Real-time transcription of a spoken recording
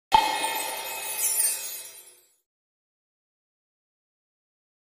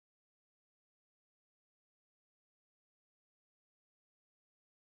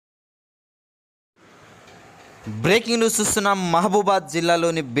Breaking news చూస్తున్నాం. మహబూబాద్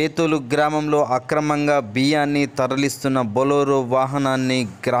జిల్లాలోని బేతోలు గ్రామంలో అక్రమంగా బియ్యాన్ని తరలిస్తున్న బొలోరో వాహనాన్ని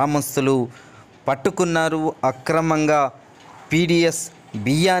గ్రామస్తులు పట్టుకున్నారు. అక్రమంగా పీడిఎస్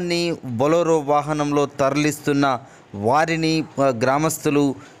బియ్యాన్ని బొలోరో వాహనంలో తరలిస్తున్న వారిని గ్రామస్తులు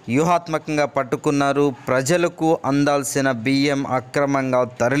వ్యూహాత్మకంగా పట్టుకున్నారు. ప్రజలకు అందాల్సిన బియ్యం అక్రమంగా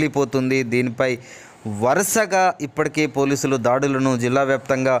తరలిపోతుంది. దీనిపై వరుసగా ఇప్పటికే పోలీసులు దాడులను జిల్లా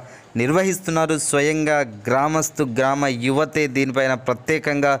వ్యాప్తంగా నిర్వహిస్తున్నారు. స్వయంగా గ్రామ యువతే దీనిపైన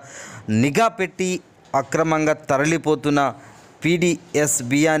ప్రత్యేకంగా నిఘా పెట్టి అక్రమంగా తరలిపోతున్న పీడిఎస్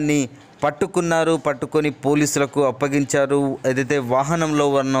బియ్యాన్ని పట్టుకొని పోలీసులకు అప్పగించారు. ఏదైతే వాహనంలో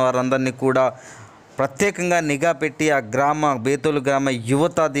ఉన్న వారందరినీ కూడా ప్రత్యేకంగా నిఘా పెట్టి బేతోలు గ్రామ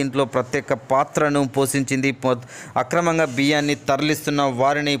యువత దీంట్లో ప్రత్యేక పాత్రను పోషించింది. అక్రమంగా బియ్యాన్ని తరలిస్తున్న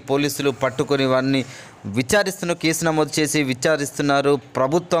వారిని పోలీసులు పట్టుకొని వారిని కేసు నమోదు చేసి విచారిస్తున్నారు.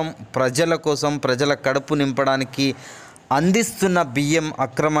 ప్రభుత్వం ప్రజల కోసం, ప్రజల కడుపు నింపడానికి అందిస్తున్న బియ్యం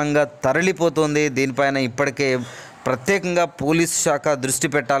అక్రమంగా తరలిపోతుంది. దీనిపైన ఇప్పటికే ప్రత్యేకంగా పోలీస్ శాఖ దృష్టి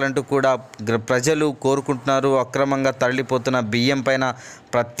పెట్టాలంటూ కూడా ప్రజలు కోరుకుంటున్నారు. అక్రమంగా తరలిపోతున్న బియ్యం పైన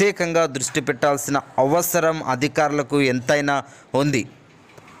ప్రత్యేకంగా దృష్టి పెట్టాల్సిన అవసరం అధికారులకు ఎంతైనా ఉంది.